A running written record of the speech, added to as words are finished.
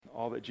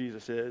all that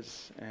Jesus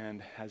is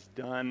and has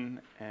done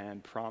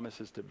and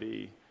promises to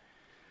be.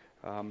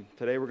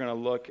 Today we're going to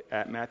look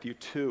at Matthew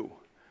 2,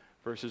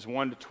 verses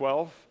 1 to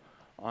 12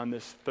 on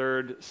this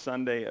third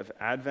Sunday of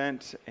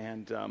Advent.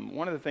 And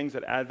one of the things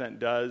that Advent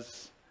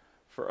does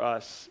for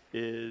us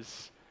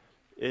is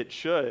it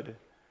should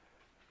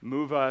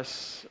move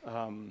us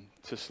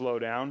to slow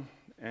down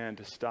and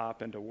to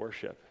stop and to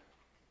worship.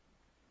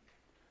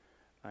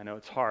 I know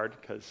it's hard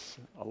because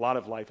a lot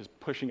of life is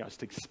pushing us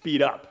to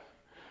speed up.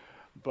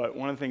 But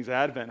one of the things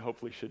Advent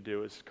hopefully should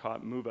do is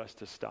move us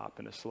to stop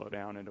and to slow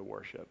down and to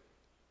worship.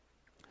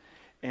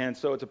 And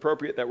so it's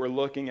appropriate that we're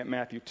looking at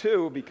Matthew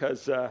 2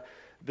 because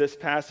this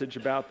passage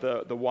about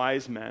the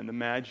wise men, the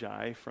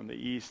magi from the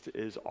east,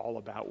 is all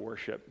about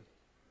worship.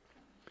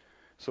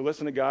 So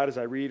listen to God as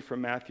I read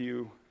from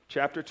Matthew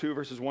chapter 2,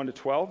 verses 1 to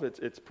 12.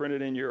 It's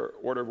printed in your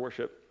order of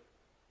worship.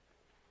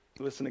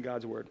 Listen to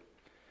God's word.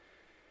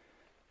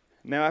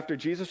 Now after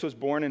Jesus was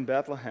born in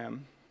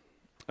Bethlehem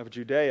of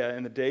Judea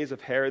in the days of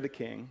Herod the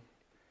king,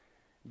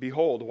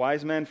 behold,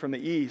 wise men from the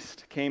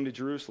east came to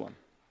Jerusalem,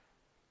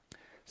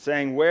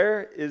 saying,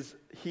 "Where is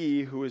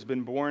he who has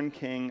been born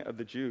King of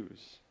the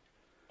Jews?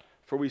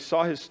 For we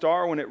saw his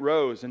star when it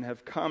rose and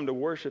have come to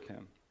worship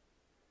him."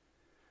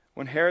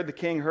 When Herod the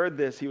king heard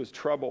this, he was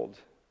troubled,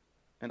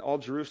 and all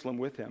Jerusalem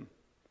with him.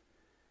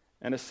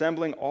 And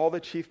assembling all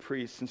the chief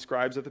priests and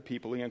scribes of the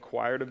people, he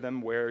inquired of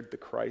them where the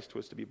Christ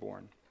was to be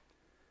born.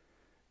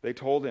 They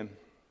told him,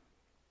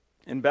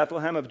 "In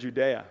Bethlehem of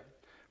Judea,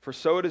 for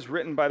so it is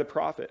written by the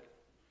prophet.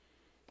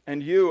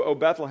 And you, O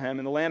Bethlehem,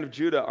 in the land of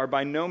Judah, are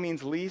by no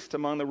means least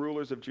among the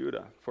rulers of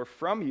Judah, for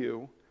from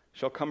you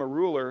shall come a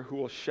ruler who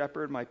will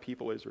shepherd my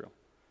people Israel."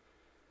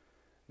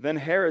 Then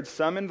Herod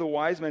summoned the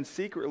wise men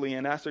secretly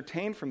and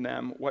ascertained from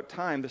them what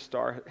time the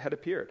star had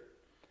appeared.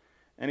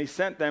 And he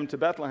sent them to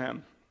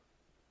Bethlehem,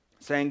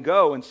 saying,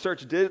 "Go and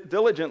search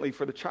diligently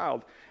for the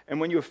child, and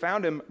when you have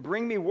found him,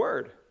 bring me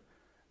word,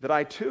 that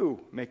I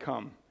too may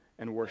come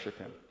and worship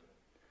him."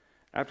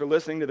 After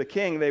listening to the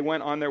king, they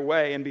went on their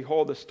way, and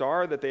behold, the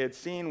star that they had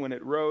seen when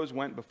it rose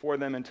went before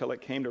them until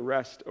it came to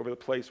rest over the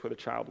place where the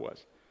child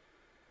was.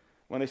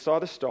 When they saw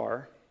the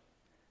star,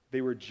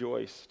 they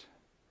rejoiced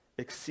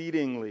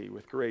exceedingly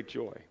with great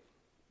joy.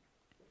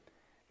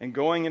 And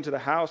going into the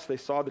house, they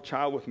saw the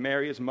child with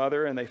Mary, his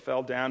mother, and they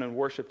fell down and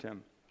worshipped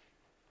him.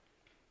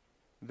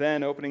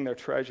 Then, opening their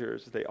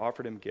treasures, they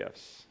offered him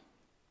gifts: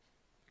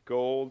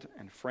 gold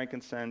and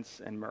frankincense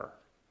and myrrh.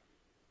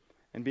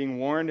 And being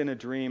warned in a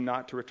dream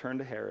not to return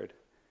to Herod,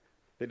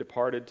 they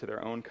departed to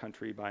their own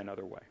country by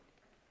another way.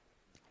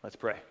 Let's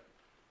pray.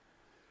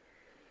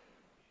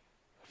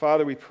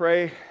 Father, we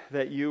pray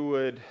that you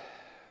would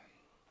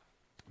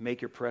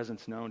make your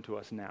presence known to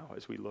us now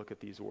as we look at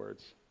these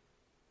words.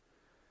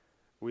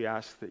 We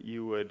ask that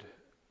you would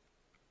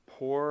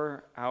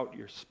pour out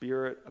your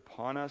Spirit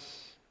upon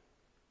us,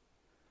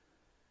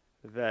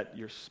 that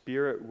your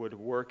Spirit would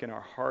work in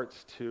our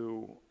hearts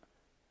to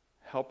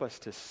help us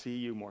to see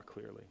you more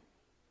clearly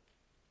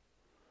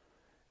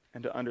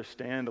and to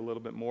understand a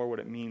little bit more what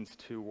it means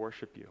to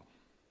worship you.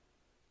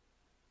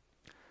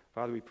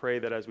 Father, we pray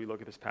that as we look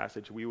at this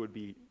passage, we would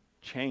be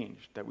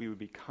changed, that we would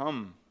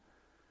become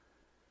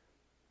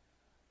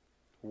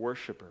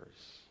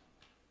worshipers.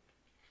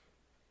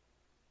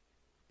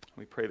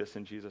 We pray this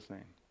in Jesus'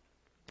 name.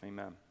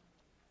 Amen.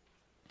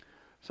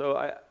 So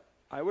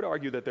I would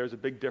argue that there's a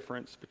big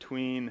difference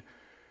between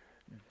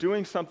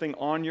doing something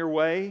on your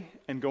way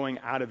and going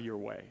out of your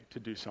way to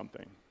do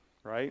something,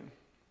 right?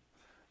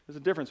 There's a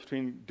difference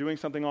between doing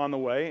something on the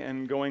way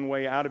and going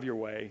way out of your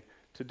way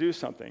to do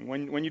something.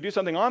 When you do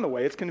something on the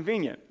way, it's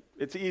convenient.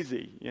 It's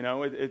easy, you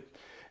know.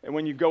 And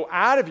when you go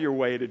out of your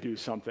way to do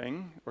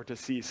something or to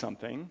see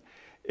something,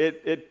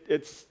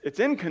 it's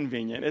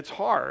inconvenient, it's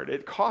hard,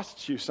 it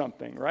costs you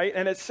something, right?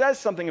 And it says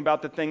something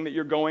about the thing that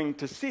you're going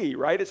to see,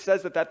 right? It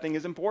says that thing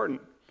is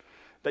important,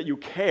 that you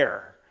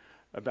care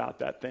about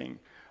that thing.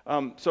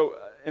 So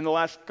in the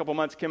last couple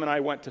months, Kim and I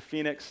went to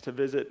Phoenix to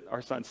visit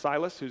our son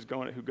Silas, who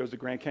goes to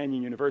Grand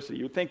Canyon University.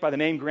 You would think by the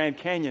name Grand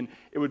Canyon,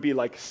 it would be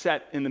like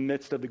set in the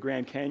midst of the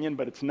Grand Canyon,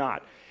 but it's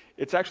not.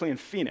 It's actually in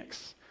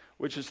Phoenix,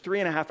 which is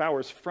 3.5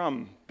 hours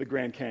from the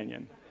Grand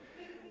Canyon.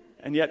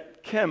 And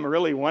yet Kim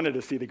really wanted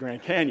to see the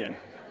Grand Canyon.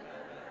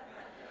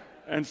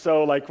 And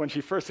so like when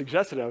she first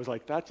suggested it, I was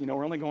like,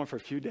 we're only going for a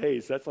few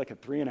days. That's like a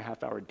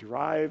 3.5 hour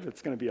drive.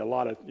 It's going to be a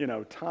lot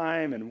of,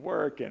 time and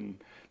work,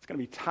 and it's going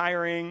to be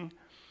tiring.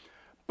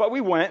 But we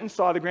went and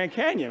saw the Grand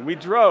Canyon. We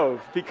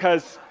drove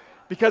because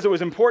it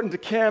was important to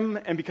Kim,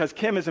 and because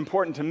Kim is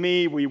important to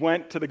me, we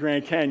went to the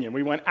Grand Canyon.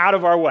 We went out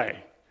of our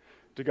way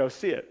to go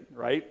see it,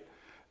 right?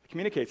 It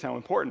communicates how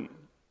important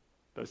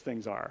those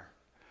things are.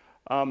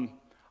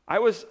 I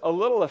was a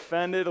little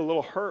offended, a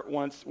little hurt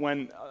once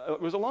when,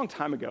 it was a long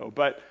time ago,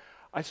 but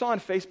I saw on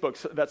Facebook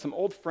that some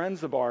old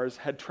friends of ours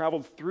had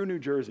traveled through New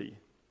Jersey,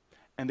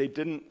 and they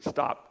didn't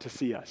stop to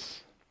see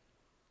us.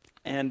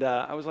 And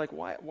I was like,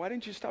 why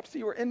didn't you stop to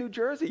see? We're in New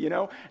Jersey,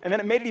 And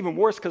then it made it even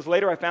worse because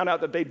later I found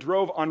out that they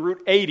drove on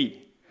Route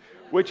 80,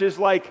 which is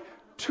like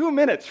 2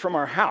 minutes from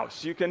our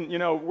house.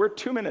 We're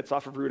 2 minutes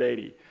off of Route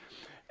 80.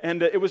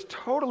 And it was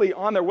totally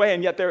on their way,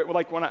 and yet they're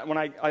like, when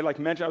I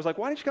mentioned, I was like,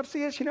 why didn't you come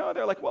see us?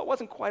 They're like, well, it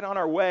wasn't quite on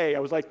our way. I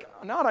was like,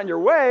 not on your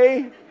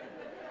way.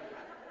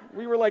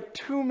 We were like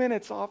 2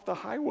 minutes off the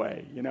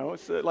highway,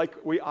 So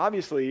we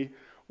obviously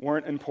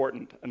weren't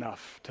important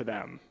enough to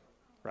them,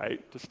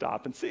 right, to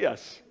stop and see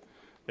us.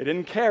 They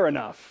didn't care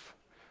enough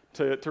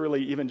to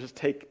really even just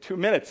take 2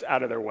 minutes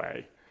out of their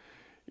way,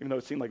 even though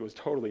it seemed like it was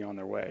totally on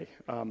their way.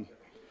 I'm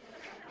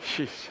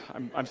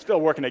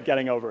still working at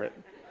getting over it.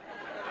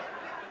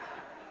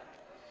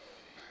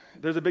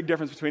 There's a big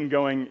difference between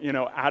going,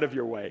 out of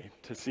your way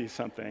to see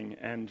something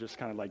and just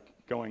kind of like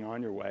going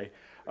on your way.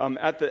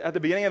 At the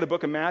beginning of the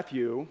book of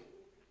Matthew,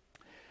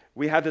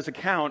 we have this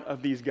account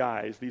of these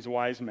guys, these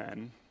wise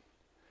men,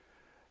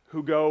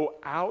 who go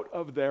out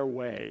of their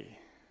way,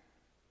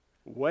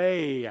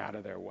 way out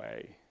of their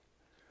way,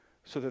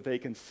 so that they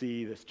can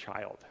see this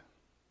child.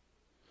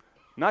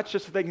 Not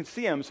just so they can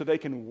see him, so they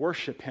can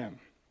worship him.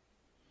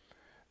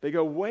 They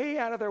go way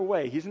out of their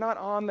way. He's not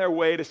on their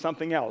way to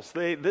something else.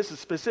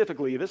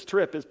 This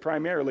trip is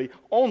primarily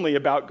only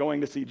about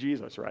going to see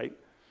Jesus, right?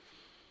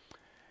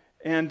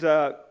 And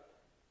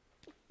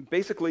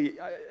basically,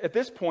 at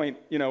this point,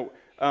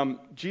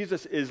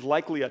 Jesus is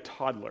likely a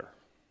toddler.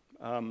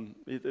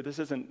 This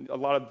isn't a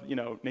lot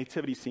of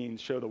nativity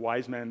scenes show the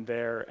wise men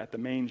there at the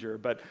manger,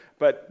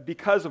 but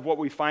because of what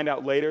we find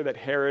out later that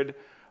Herod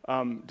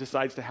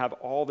decides to have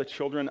all the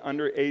children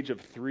under age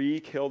of 3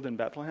 killed in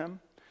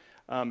Bethlehem.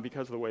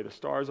 Because of the way the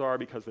stars are,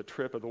 because of the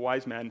trip of the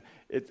wise men,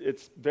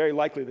 it's very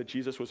likely that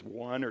Jesus was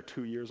 1 or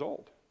 2 years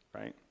old,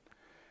 right?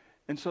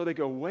 And so they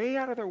go way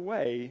out of their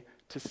way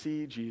to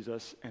see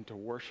Jesus and to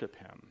worship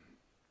him.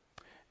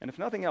 And if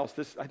nothing else,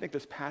 I think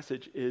this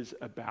passage is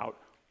about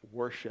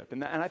worship.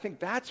 And I think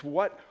that's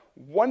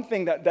one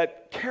thing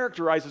that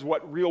characterizes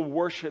what real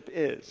worship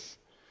is.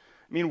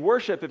 I mean,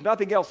 worship, if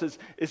nothing else,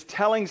 is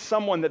telling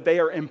someone that they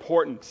are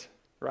important,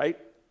 right?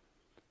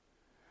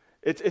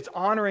 It's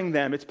honoring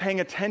them. It's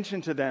paying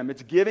attention to them.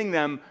 It's giving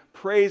them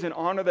praise and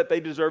honor that they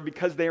deserve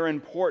because they are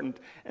important.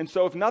 And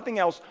so if nothing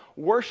else,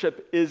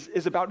 worship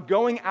is about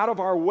going out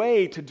of our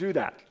way to do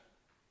that.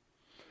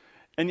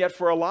 And yet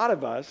for a lot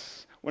of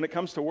us, when it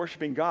comes to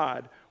worshiping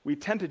God, we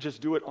tend to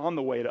just do it on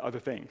the way to other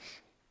things.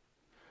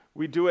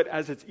 We do it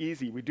as it's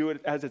easy. We do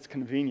it as it's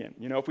convenient.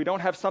 If we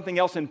don't have something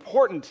else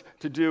important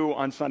to do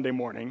on Sunday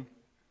morning,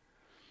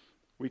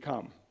 we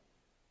come.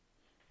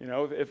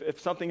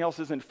 If something else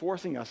isn't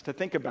forcing us to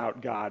think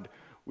about God,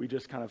 we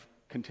just kind of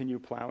continue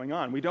plowing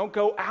on. We don't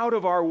go out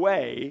of our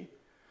way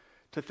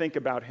to think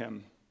about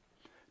him,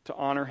 to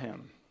honor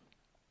him,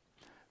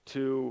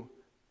 to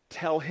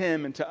tell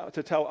him and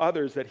to tell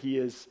others that he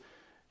is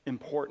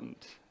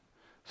important.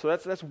 So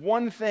that's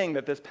one thing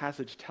that this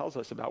passage tells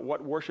us about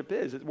what worship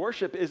is.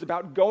 Worship is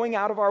about going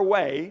out of our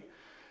way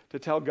to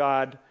tell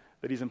God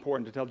that he's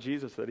important, to tell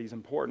Jesus that he's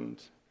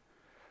important.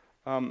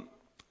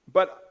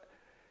 But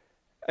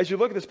as you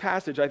look at this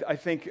passage, I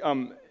think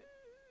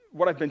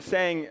what I've been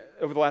saying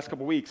over the last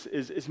couple of weeks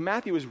is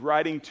Matthew is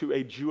writing to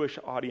a Jewish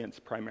audience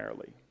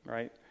primarily,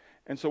 right?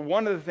 And so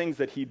one of the things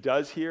that he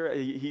does here,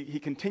 he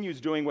continues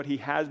doing what he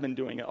has been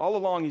doing. All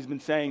along he's been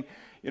saying,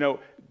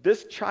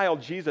 this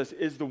child, Jesus,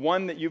 is the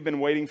one that you've been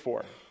waiting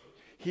for.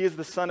 He is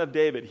the son of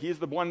David. He is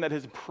the one that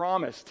has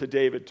promised to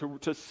David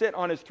to sit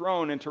on his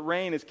throne and to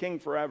reign as king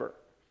forever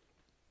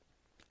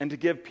and to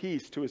give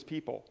peace to his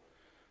people,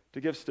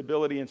 to give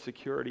stability and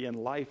security and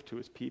life to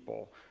his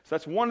people. So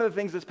that's one of the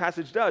things this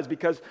passage does,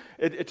 because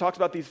it talks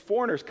about these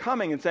foreigners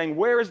coming and saying,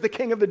 where is the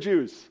king of the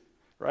Jews?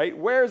 Right?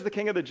 Where is the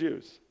king of the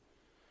Jews?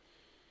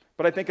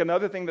 But I think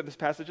another thing that this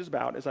passage is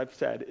about, as I've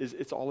said, is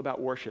it's all about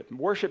worship.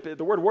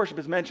 The word worship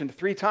is mentioned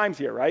 3 times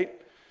here, right?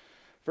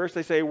 First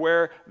they say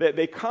where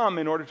they come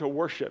in order to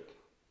worship.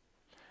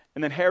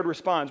 And then Herod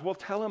responds, well,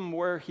 tell him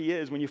where he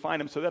is when you find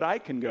him so that I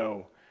can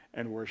go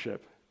and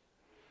worship.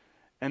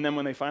 And then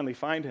when they finally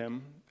find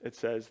him, it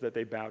says that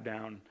they bow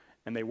down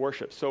and they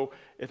worship. So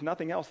if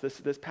nothing else,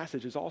 this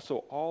passage is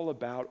also all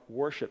about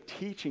worship,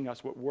 teaching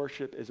us what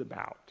worship is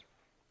about.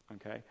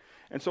 Okay?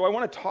 And so I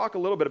want to talk a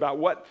little bit about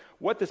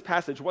what this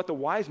passage, what the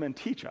wise men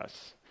teach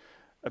us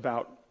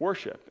about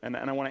worship. And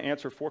I want to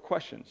answer 4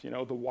 questions.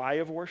 The why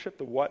of worship,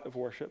 the what of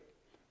worship,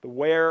 the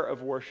where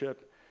of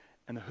worship,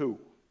 and the who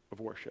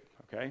of worship.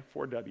 Okay?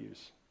 4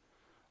 W's.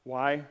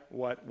 Why,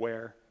 what,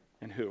 where,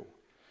 and who.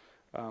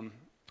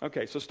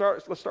 Okay, so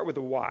let's start with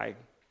the why.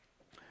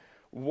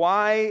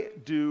 Why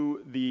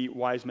do the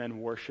wise men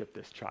worship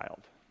this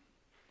child?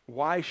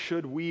 Why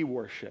should we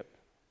worship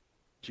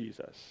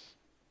Jesus?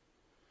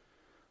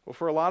 Well,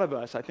 for a lot of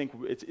us, I think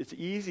it's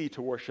easy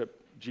to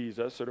worship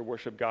Jesus or to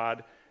worship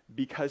God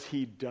because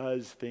he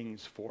does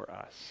things for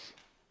us.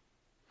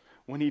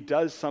 When he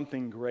does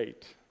something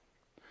great,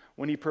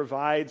 when he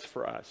provides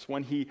for us,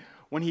 when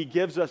he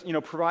gives us,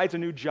 provides a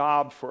new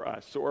job for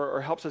us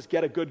or helps us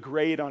get a good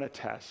grade on a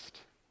test,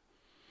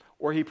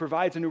 or he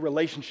provides a new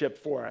relationship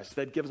for us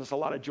that gives us a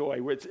lot of joy.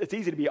 It's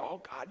easy to be,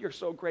 oh, God, you're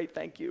so great,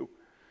 thank you.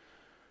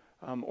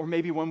 Or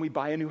maybe when we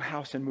buy a new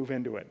house and move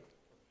into it.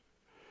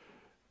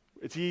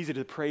 It's easy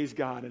to praise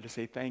God and to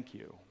say thank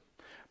you.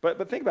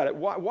 But think about it.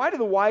 Why do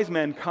the wise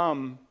men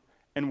come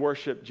and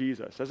worship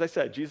Jesus? As I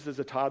said, Jesus is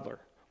a toddler.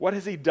 What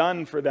has he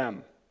done for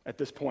them at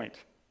this point?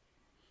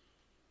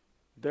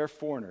 They're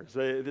foreigners.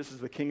 This is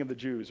the King of the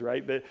Jews,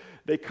 right?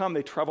 They come,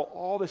 they travel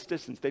all this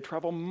distance. They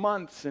travel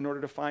months in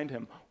order to find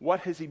him.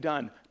 What has he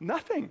done?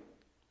 Nothing.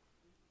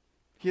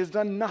 He has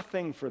done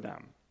nothing for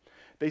them.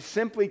 They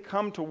simply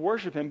come to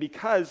worship him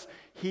because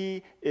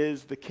he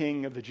is the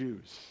King of the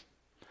Jews.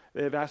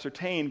 They have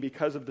ascertained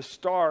because of the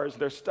stars,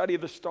 their study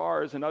of the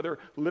stars and other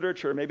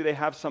literature. Maybe they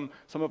have some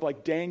of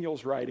like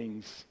Daniel's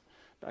writings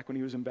back when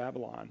he was in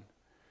Babylon.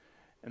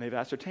 And they've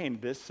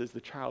ascertained this is the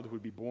child who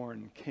would be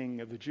born King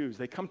of the Jews.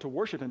 They come to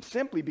worship him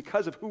simply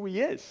because of who he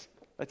is.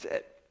 That's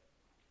it.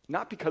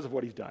 Not because of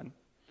what he's done.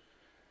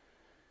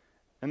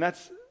 And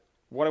that's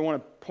what I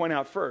want to point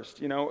out first.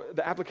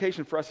 The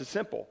application for us is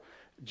simple.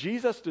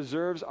 Jesus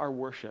deserves our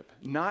worship,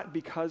 not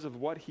because of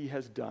what he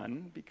has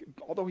done,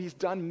 although he's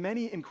done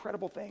many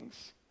incredible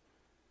things,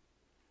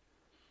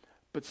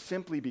 but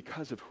simply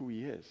because of who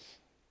he is.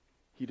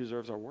 He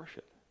deserves our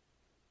worship.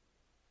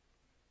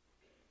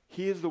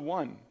 He is the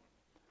one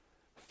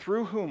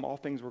through whom all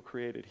things were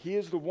created. He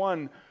is the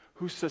one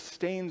who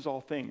sustains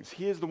all things.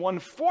 He is the one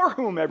for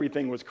whom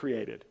everything was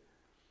created.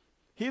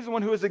 He is the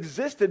one who has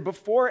existed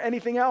before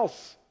anything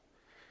else.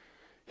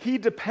 He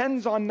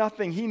depends on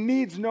nothing. He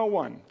needs no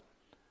one.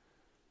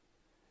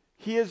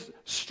 He is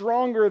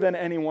stronger than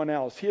anyone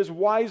else. He is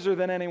wiser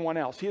than anyone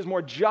else. He is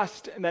more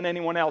just than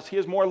anyone else. He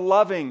is more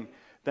loving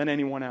than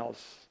anyone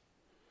else.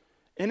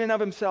 In and of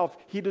himself,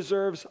 he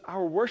deserves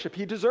our worship.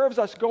 He deserves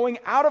us going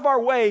out of our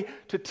way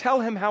to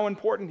tell him how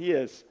important he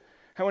is,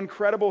 how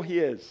incredible he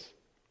is.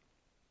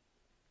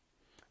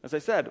 As I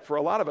said, for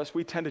a lot of us,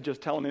 we tend to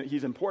just tell him that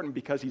he's important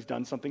because he's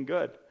done something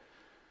good.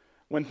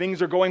 When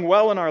things are going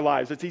well in our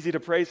lives, it's easy to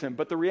praise him.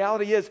 But the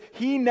reality is,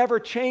 he never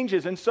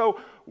changes. And so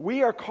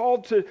we are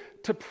called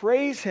to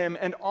praise him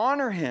and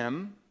honor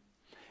him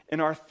in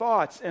our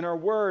thoughts, in our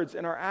words,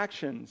 in our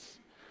actions,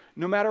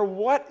 no matter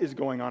what is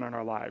going on in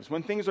our lives.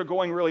 When things are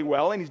going really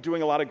well and he's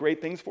doing a lot of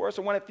great things for us,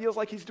 or when it feels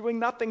like he's doing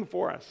nothing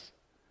for us.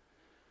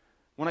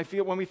 When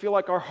we feel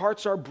like our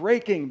hearts are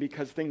breaking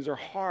because things are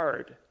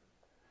hard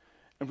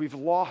and we've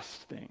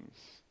lost things.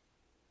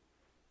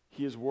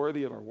 He is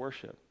worthy of our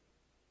worship.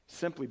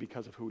 Simply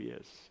because of who he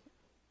is,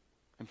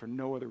 and for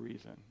no other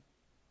reason.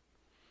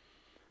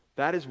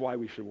 That is why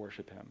we should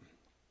worship him.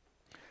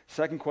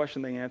 Second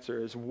question they answer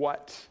is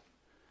what?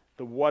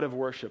 The what of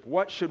worship.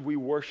 What should we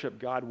worship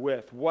God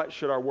with? What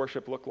should our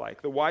worship look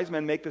like? The wise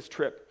men make this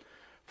trip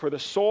for the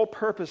sole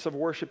purpose of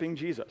worshiping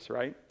Jesus,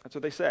 right? That's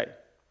what they say.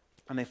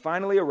 And they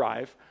finally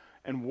arrive,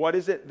 and what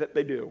is it that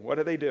they do? What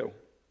do they do?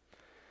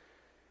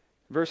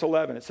 Verse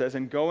 11, it says,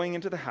 "And going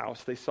into the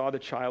house, they saw the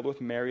child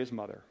with Mary, his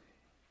mother.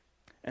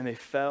 And they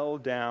fell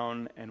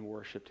down and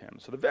worshiped him."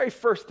 So the very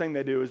first thing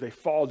they do is they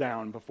fall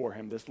down before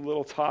him, this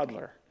little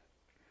toddler.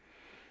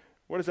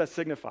 What does that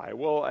signify?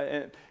 Well,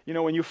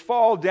 when you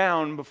fall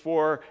down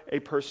before a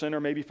person, or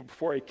maybe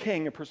before a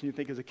king, a person you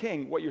think is a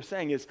king, what you're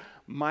saying is,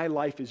 my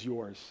life is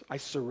yours. I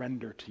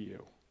surrender to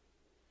you.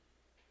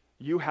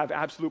 You have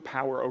absolute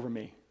power over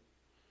me.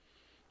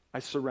 I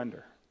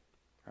surrender,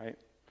 right?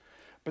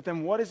 But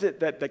then what is it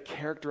that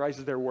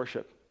characterizes their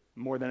worship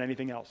more than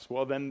anything else?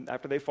 Well, then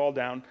after they fall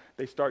down,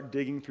 they start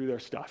digging through their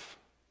stuff.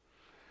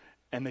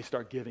 And they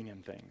start giving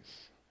him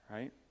things,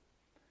 right?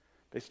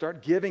 They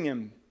start giving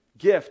him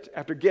gift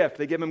after gift.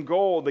 They give him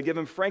gold. They give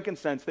him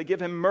frankincense. They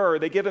give him myrrh.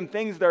 They give him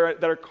things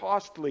that are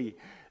costly,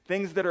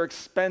 things that are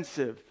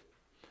expensive,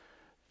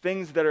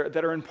 things that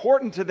are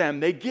important to them.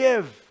 They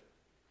give.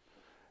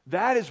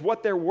 That is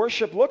what their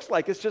worship looks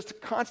like. It's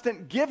just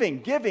constant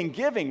giving, giving,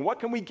 giving. What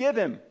can we give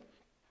him?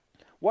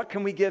 What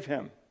can we give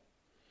him?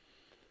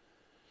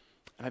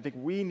 And I think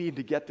we need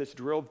to get this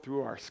drilled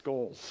through our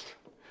skulls,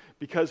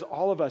 because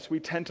all of us,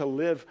 we tend to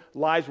live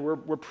lives where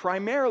we're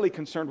primarily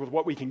concerned with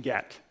what we can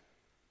get,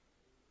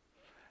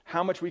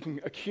 how much we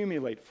can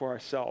accumulate for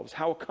ourselves,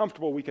 how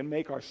comfortable we can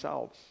make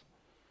ourselves.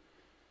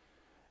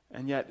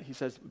 And yet, he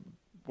says,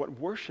 what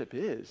worship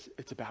is,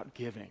 it's about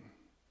giving.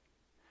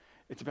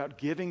 It's about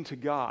giving to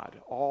God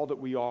all that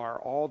we are,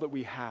 all that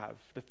we have,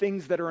 the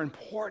things that are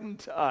important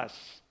to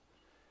us,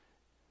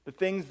 the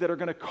things that are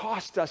going to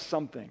cost us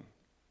something.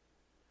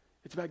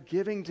 It's about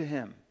giving to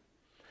him.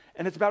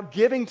 And it's about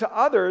giving to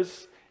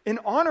others in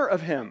honor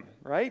of him,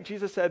 right?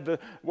 Jesus said,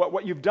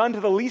 what you've done to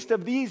the least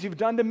of these, you've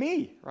done to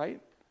me, right?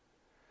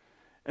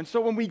 And so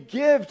when we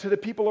give to the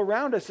people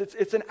around us,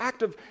 it's an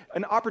act of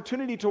an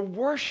opportunity to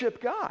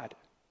worship God.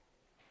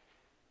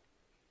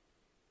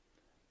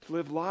 To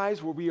live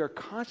lives where we are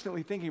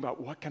constantly thinking about,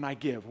 what can I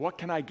give? What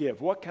can I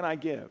give? What can I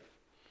give?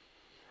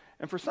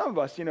 And for some of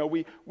us,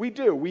 we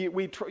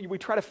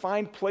try to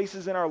find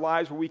places in our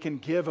lives where we can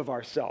give of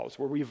ourselves,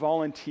 where we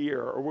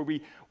volunteer, or where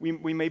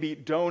we maybe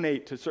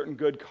donate to certain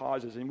good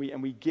causes, and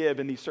we give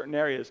in these certain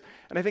areas.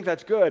 And I think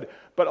that's good,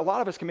 but a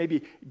lot of us can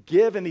maybe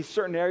give in these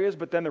certain areas,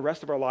 but then the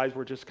rest of our lives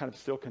we're just kind of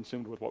still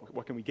consumed with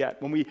what can we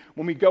get. When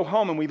we go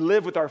home and we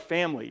live with our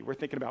family, we're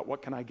thinking about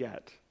what can I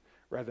get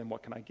rather than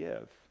what can I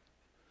give.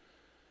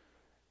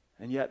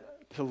 And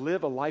yet, to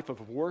live a life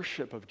of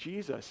worship of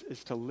Jesus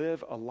is to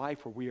live a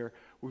life where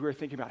we are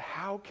thinking about,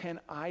 how can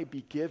I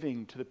be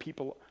giving to the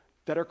people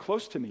that are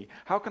close to me?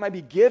 How can I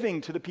be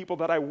giving to the people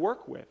that I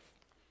work with?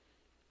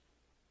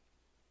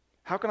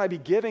 How can I be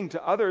giving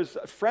to others,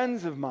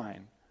 friends of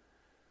mine?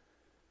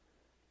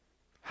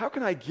 How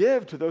can I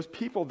give to those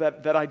people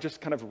that I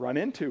just kind of run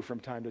into from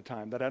time to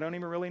time that I don't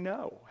even really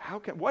know?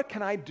 What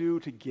can I do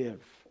to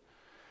give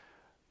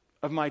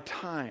of my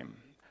time?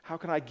 How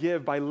can I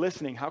give by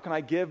listening? How can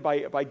I give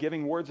by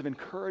giving words of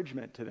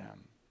encouragement to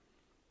them?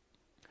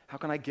 How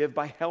can I give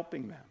by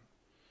helping them?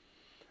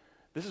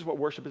 This is what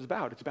worship is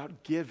about. It's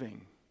about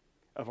giving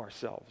of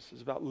ourselves.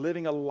 It's about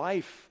living a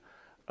life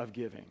of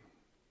giving.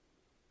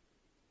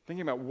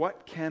 Thinking about,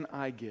 what can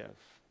I give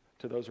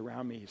to those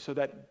around me so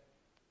that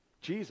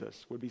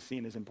Jesus would be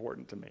seen as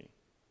important to me?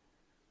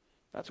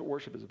 That's what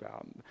worship is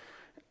about.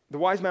 The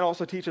wise men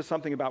also teach us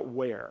something about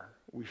where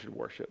we should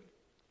worship.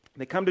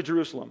 They come to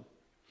Jerusalem.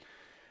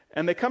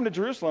 And they come to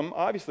Jerusalem,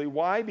 obviously.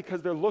 Why?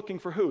 Because they're looking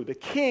for who? The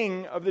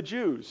King of the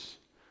Jews.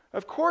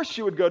 Of course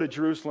you would go to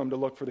Jerusalem to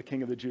look for the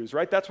King of the Jews,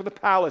 right? That's where the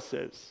palace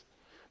is.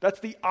 That's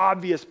the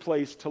obvious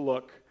place to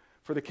look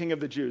for the King of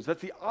the Jews.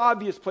 That's the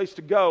obvious place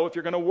to go if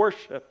you're going to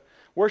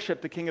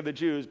worship the King of the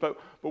Jews. But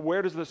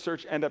where does the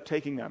search end up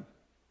taking them?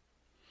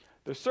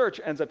 The search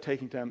ends up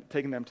taking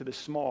them to this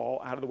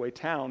small, out-of-the-way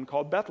town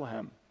called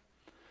Bethlehem.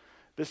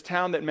 This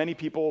town that many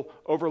people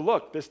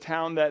overlook. This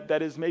town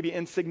that is maybe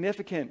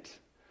insignificant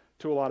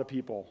to a lot of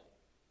people,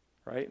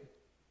 right?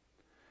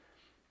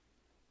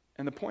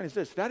 And the point is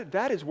this,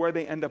 that is where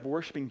they end up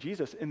worshiping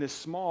Jesus, in this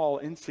small,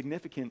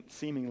 insignificant,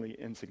 seemingly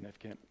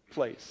insignificant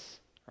place,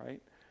 right?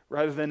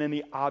 Rather than in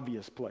the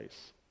obvious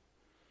place.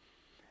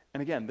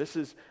 And again, this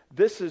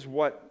is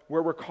where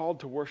we're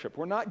called to worship.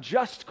 We're not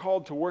just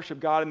called to worship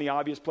God in the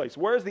obvious place.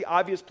 Where is the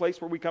obvious place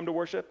where we come to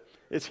worship?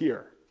 It's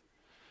here,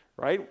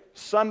 right?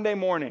 Sunday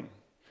morning,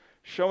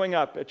 showing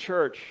up at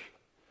church.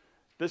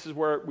 This is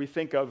where we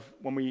think of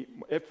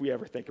if we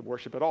ever think of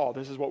worship at all,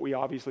 this is what we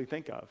obviously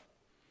think of.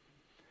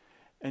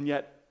 And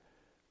yet,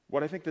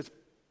 what I think this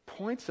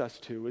points us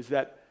to is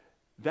that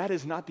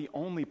is not the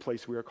only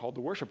place we are called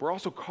to worship. We're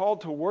also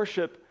called to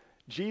worship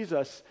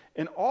Jesus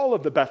in all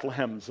of the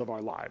Bethlehems of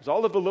our lives,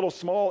 all of the little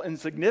small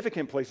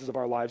insignificant places of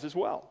our lives as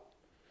well.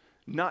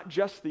 Not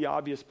just the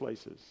obvious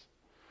places.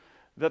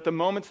 That the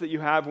moments that you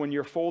have when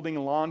you're folding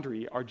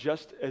laundry are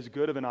just as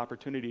good of an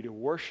opportunity to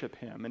worship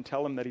him and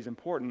tell him that he's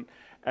important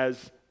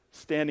as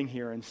standing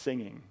here and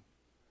singing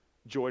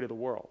Joy to the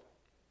World.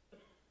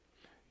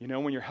 You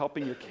know, when you're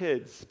helping your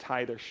kids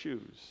tie their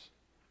shoes,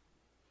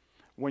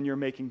 when you're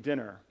making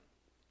dinner,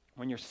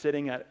 when you're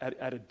sitting at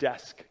a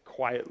desk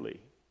quietly,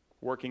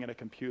 working at a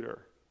computer,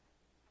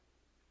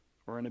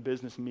 or in a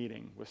business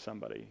meeting with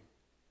somebody.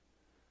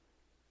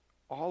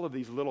 All of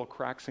these little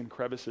cracks and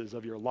crevices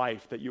of your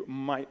life that you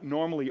might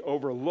normally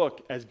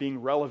overlook as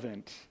being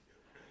relevant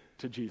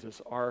to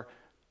Jesus are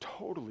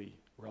totally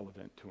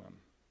relevant to him.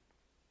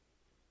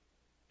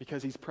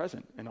 Because he's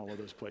present in all of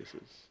those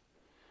places.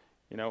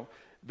 You know,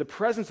 the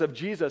presence of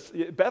Jesus,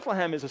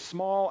 Bethlehem is a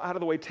small,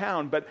 out-of-the-way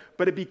town, but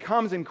it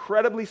becomes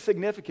incredibly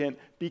significant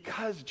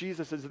because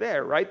Jesus is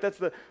there, right? That's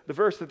the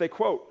verse that they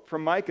quote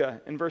from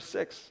Micah in verse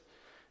 6.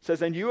 It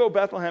says, "And you, O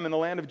Bethlehem, in the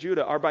land of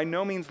Judah, are by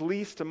no means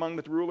least among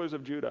the rulers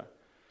of Judah.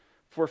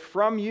 For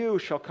from you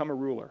shall come a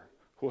ruler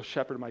who will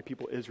shepherd my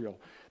people Israel."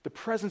 The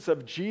presence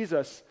of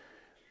Jesus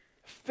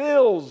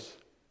fills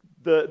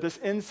this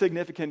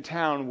insignificant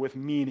town with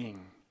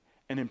meaning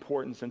and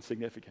importance and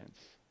significance.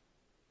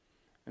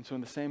 And so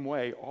in the same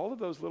way, all of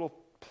those little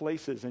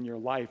places in your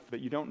life that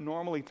you don't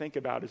normally think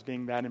about as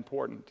being that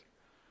important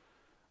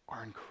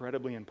are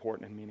incredibly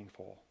important and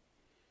meaningful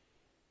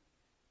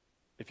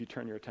if you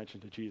turn your attention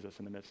to Jesus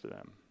in the midst of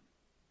them.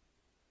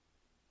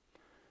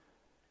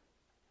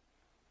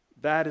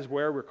 That is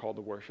where we're called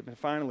to worship. And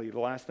finally, the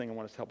last thing I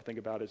want us to help think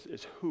about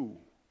is who,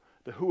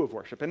 the who of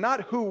worship. And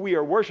not who we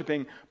are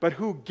worshiping, but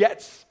who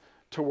gets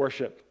to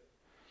worship.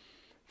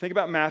 Think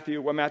about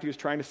Matthew, what Matthew is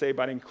trying to say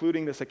by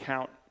including this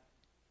account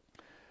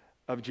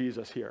of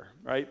Jesus here,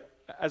 right?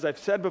 As I've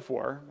said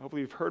before,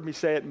 hopefully you've heard me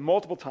say it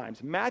multiple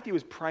times, Matthew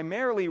is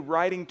primarily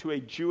writing to a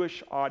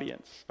Jewish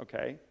audience,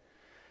 okay?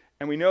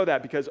 And we know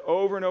that because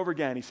over and over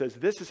again he says,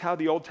 this is how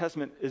the Old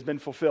Testament has been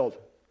fulfilled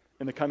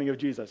in the coming of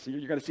Jesus. So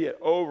you're going to see it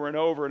over and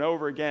over and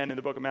over again in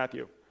the book of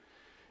Matthew.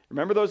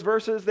 Remember those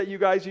verses that you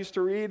guys used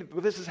to read?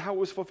 Well, this is how it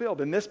was fulfilled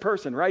in this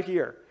person right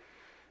here.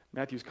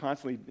 Matthew's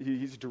constantly,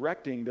 he's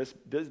directing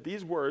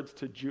these words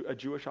to a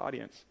Jewish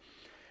audience.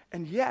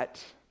 And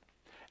yet,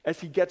 as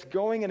he gets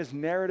going in his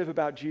narrative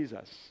about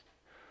Jesus,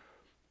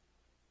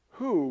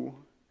 who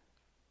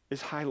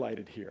is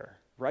highlighted here,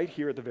 right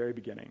here at the very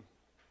beginning?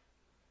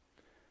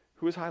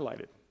 Who is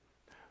highlighted?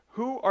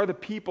 Who are the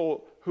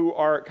people who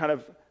are kind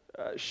of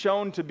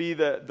shown to be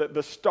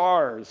the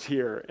stars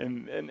here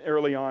in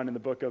early on in the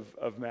book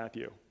of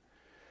Matthew?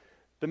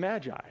 The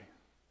Magi.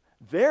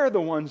 They're the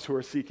ones who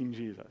are seeking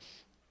Jesus.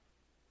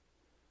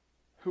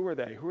 Who are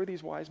they? Who are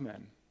these wise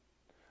men?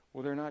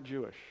 Well, they're not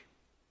Jewish.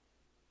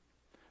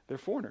 They're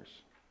foreigners.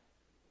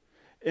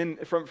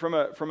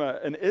 From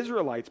an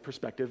Israelite's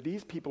perspective,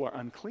 these people are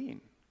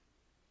unclean.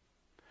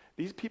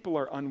 These people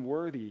are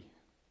unworthy.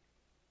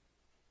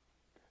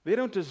 They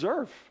don't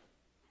deserve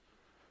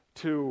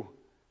to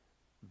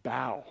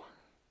bow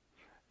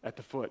at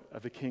the foot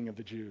of the King of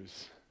the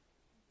Jews.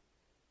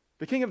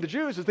 The King of the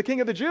Jews is the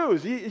King of the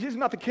Jews. He's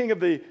not the king of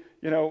the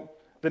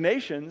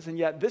nations, and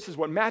yet this is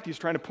what Matthew's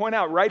trying to point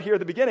out right here at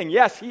the beginning.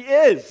 Yes, he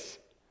is.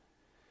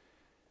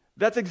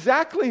 That's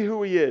exactly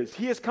who he is.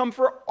 He has come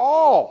for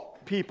all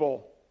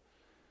people.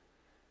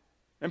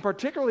 And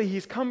particularly,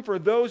 he's come for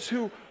those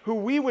who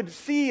we would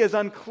see as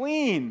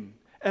unclean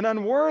and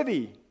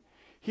unworthy.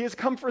 He has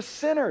come for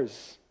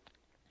sinners.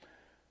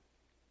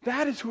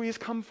 That is who he has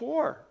come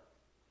for.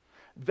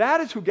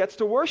 That is who gets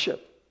to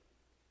worship.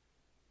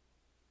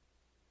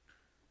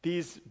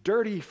 These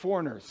dirty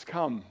foreigners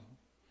come,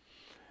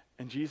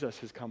 and Jesus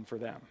has come for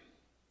them.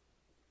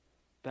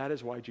 That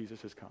is why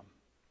Jesus has come.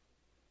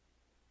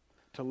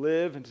 To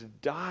live and to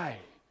die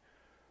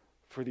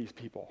for these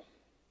people,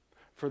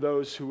 for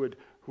those who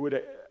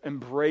would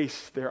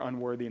embrace their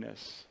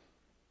unworthiness.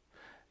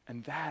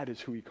 And that is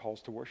who he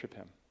calls to worship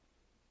him.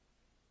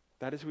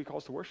 That is who he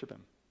calls to worship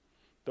him.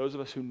 Those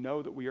of us who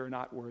know that we are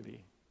not worthy.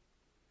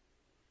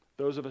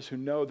 Those of us who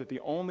know that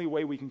the only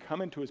way we can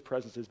come into his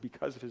presence is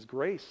because of his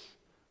grace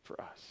for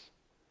us.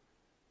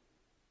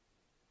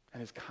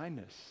 And his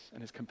kindness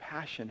and his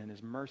compassion and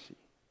his mercy.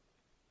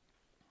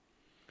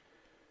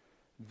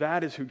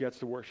 That is who gets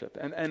to worship.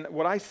 And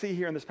what I see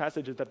here in this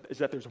passage is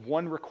that there's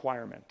one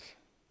requirement.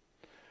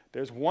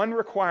 There's one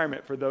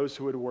requirement for those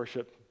who would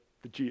worship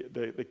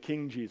the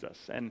King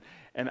Jesus. And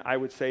I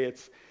would say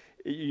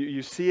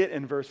you see it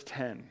in verse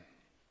 10.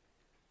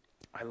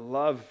 I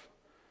love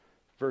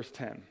verse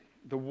 10.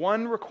 The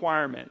one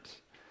requirement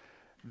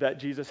that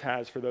Jesus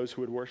has for those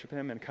who would worship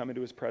him and come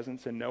into his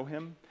presence and know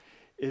him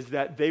is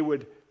that they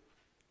would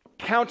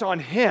count on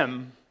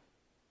him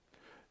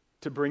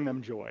to bring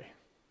them joy.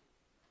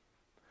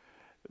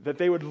 That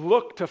they would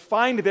look to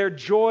find their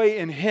joy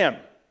in him.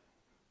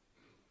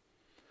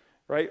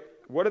 Right?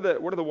 What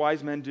do the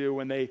wise men do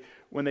when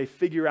they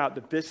figure out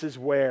that this is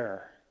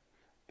where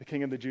the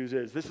King of the Jews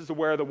is? This is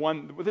where the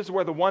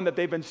one that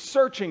they've been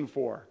searching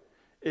for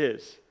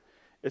is.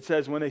 It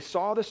says, when they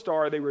saw the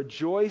star, they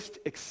rejoiced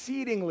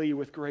exceedingly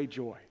with great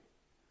joy.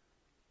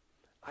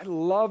 I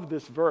love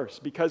this verse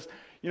because,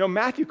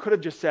 Matthew could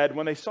have just said,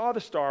 when they saw the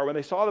star, when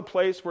they saw the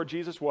place where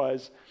Jesus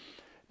was,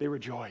 they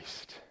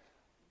rejoiced.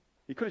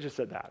 He could have just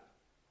said that.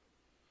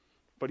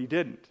 But he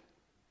didn't.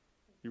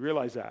 You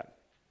realize that?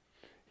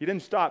 He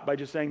didn't stop by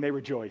just saying they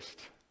rejoiced.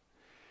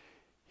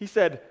 He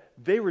said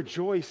they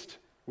rejoiced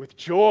with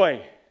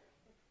joy.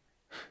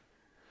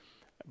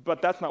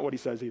 But that's not what he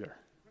says either.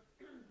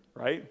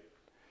 Right?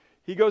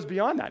 He goes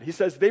beyond that. He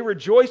says they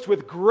rejoiced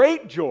with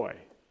great joy.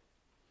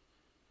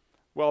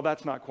 Well,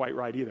 that's not quite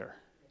right either.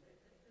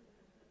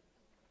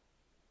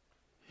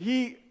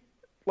 He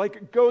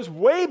goes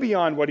way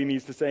beyond what he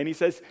needs to say, and he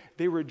says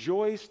they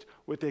rejoiced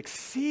with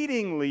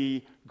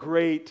exceedingly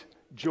great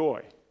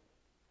joy.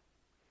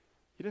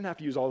 He didn't have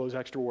to use all those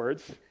extra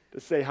words to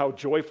say how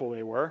joyful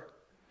they were,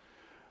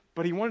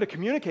 but he wanted to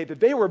communicate that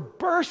they were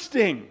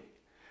bursting.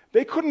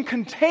 They couldn't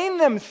contain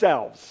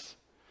themselves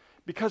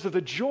because of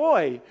the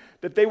joy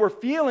that they were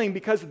feeling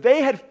because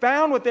they had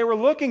found what they were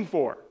looking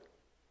for.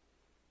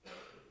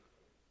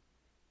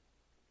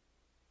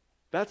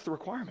 That's the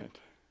requirement.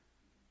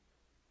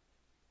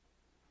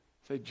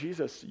 Say,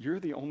 Jesus, you're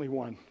the only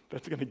one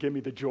that's going to give me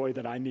the joy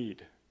that I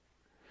need.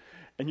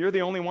 And you're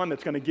the only one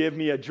that's going to give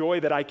me a joy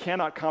that I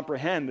cannot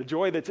comprehend, a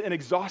joy that's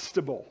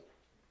inexhaustible,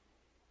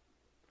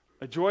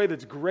 a joy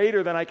that's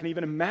greater than I can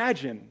even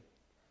imagine.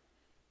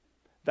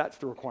 That's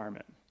the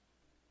requirement.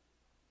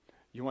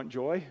 You want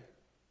joy?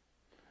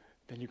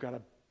 Then you've got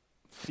to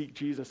seek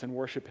Jesus and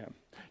worship him.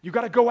 You've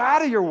got to go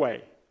out of your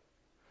way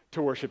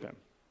to worship him.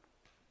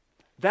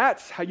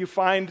 That's how you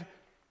find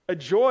a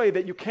joy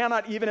that you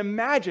cannot even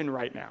imagine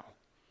right now,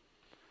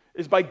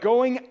 is by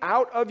going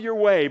out of your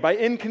way, by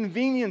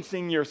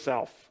inconveniencing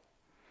yourself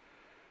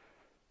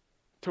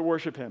to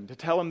worship him, to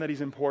tell him that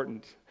he's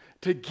important,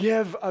 to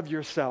give of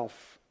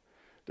yourself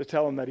to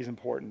tell him that he's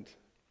important.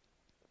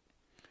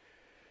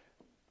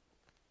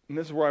 And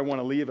this is where I want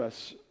to leave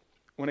us.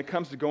 When it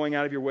comes to going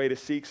out of your way to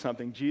seek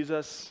something,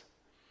 Jesus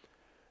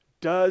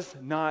does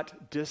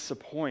not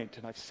disappoint.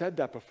 And I've said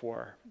that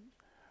before,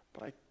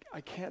 but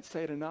I can't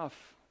say it enough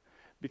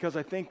because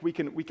I think we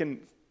can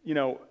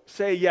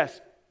say,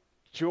 yes,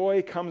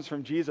 joy comes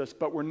from Jesus,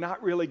 but we're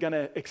not really going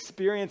to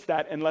experience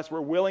that unless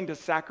we're willing to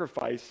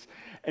sacrifice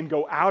and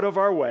go out of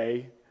our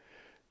way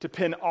to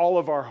pin all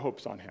of our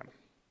hopes on him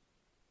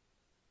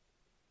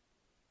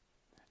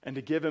and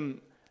to give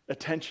him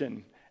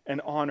attention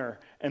and honor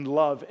and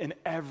love in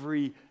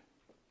every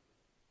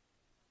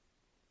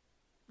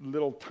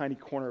little tiny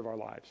corner of our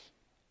lives.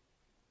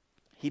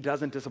 He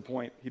doesn't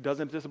disappoint. He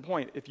doesn't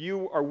disappoint. If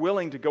you are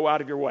willing to go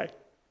out of your way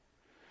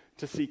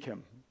to seek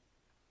him,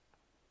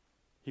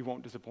 he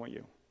won't disappoint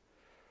you.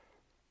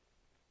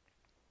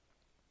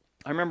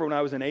 I remember when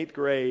I was in 8th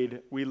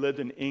grade, we lived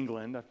in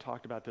England. I've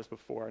talked about this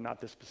before,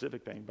 not this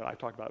specific thing, but I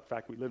talked about the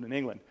fact we lived in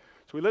England.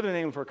 So we lived in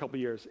England for a couple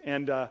of years.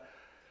 And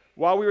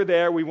while we were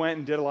there, we went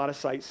and did a lot of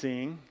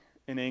sightseeing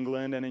in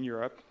England and in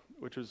Europe,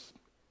 which was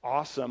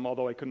awesome,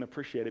 although I couldn't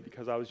appreciate it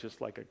because I was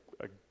just like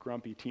a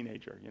grumpy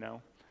teenager, you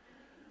know.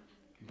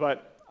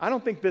 But I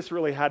don't think this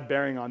really had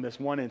bearing on this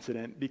one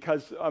incident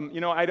because,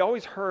 I'd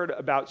always heard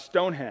about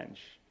Stonehenge.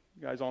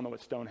 You guys all know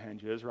what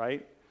Stonehenge is,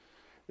 right?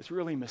 This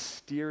really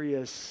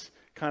mysterious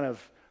kind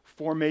of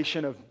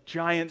formation of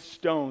giant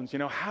stones.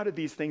 How did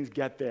these things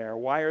get there?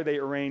 Why are they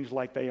arranged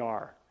like they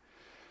are?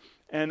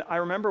 And I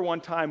remember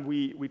one time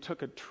we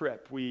took a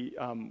trip. We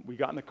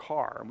got in the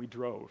car and we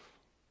drove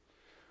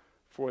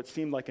for what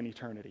seemed like an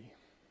eternity.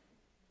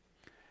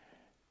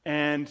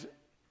 And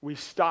we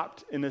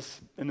stopped in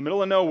the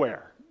middle of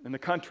nowhere, in the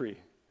country,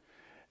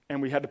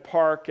 and we had to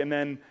park, and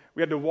then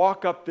we had to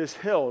walk up this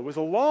hill. It was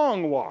a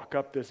long walk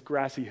up this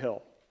grassy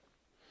hill.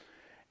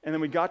 And then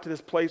we got to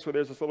this place where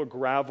there's this little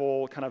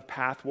gravel kind of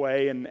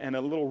pathway and a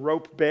little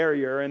rope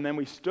barrier, and then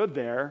we stood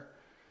there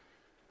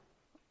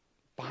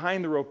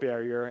behind the rope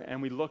barrier,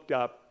 and we looked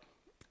up,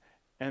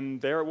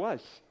 and there it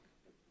was.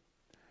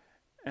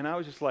 And I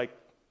was just like,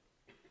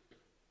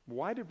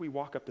 why did we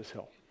walk up this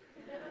hill?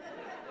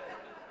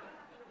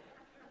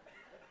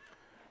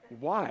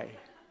 Why?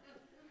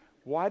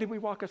 Why did we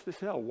walk up this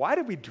hill? Why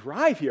did we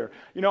drive here?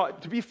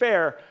 To be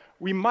fair,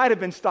 we might have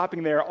been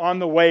stopping there on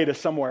the way to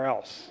somewhere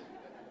else.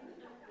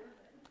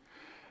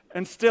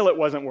 And still it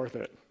wasn't worth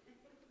it.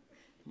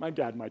 My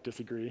dad might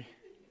disagree.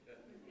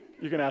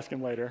 You can ask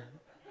him later.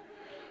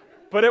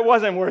 But it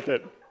wasn't worth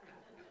it. It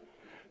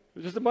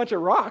was just a bunch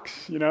of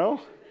rocks, It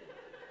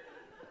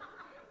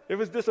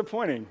was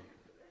disappointing.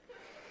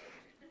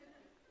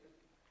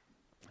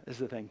 This is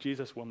the thing.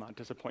 Jesus will not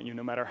disappoint you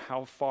no matter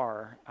how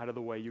far out of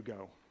the way you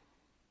go.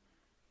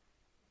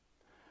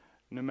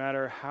 No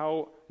matter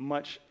how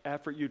much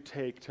effort you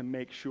take to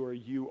make sure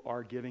you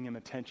are giving him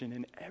attention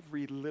in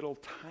every little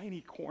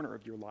tiny corner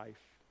of your life,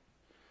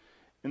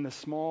 in the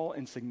small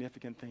and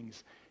significant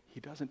things, he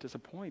doesn't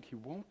disappoint. He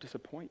won't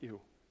disappoint you.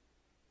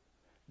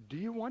 Do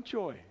you want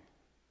joy?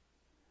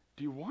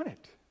 Do you want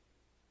it?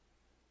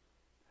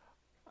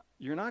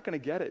 You're not going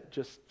to get it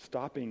just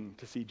stopping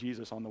to see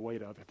Jesus on the way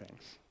to other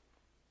things.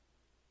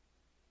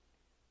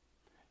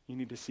 You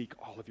need to seek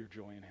all of your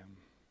joy in him.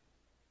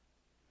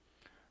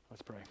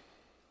 Let's pray.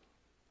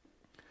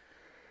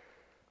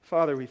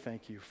 Father, we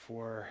thank you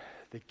for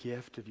the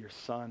gift of your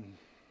Son,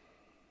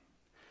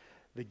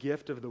 the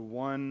gift of the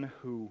one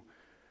who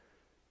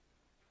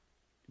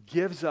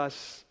gives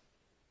us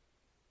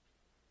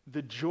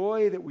the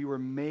joy that we were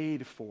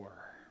made for.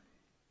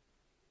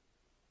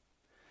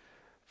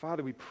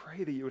 Father, we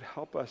pray that you would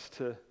help us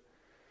to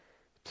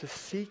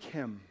seek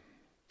him,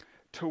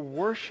 to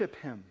worship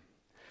him,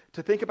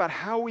 to think about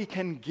how we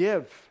can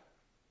give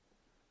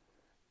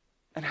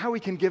and how we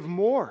can give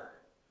more,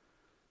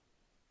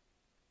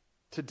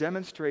 to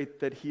demonstrate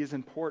that he is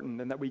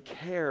important and that we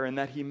care and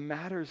that he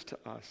matters to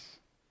us,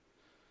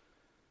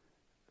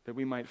 that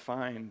we might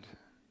find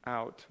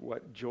out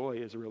what joy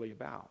is really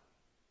about,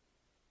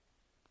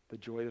 the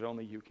joy that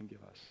only you can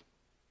give us.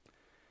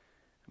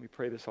 And we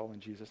pray this all in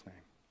Jesus' name.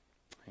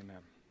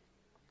 Amen.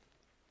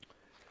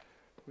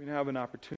 We now have an opportunity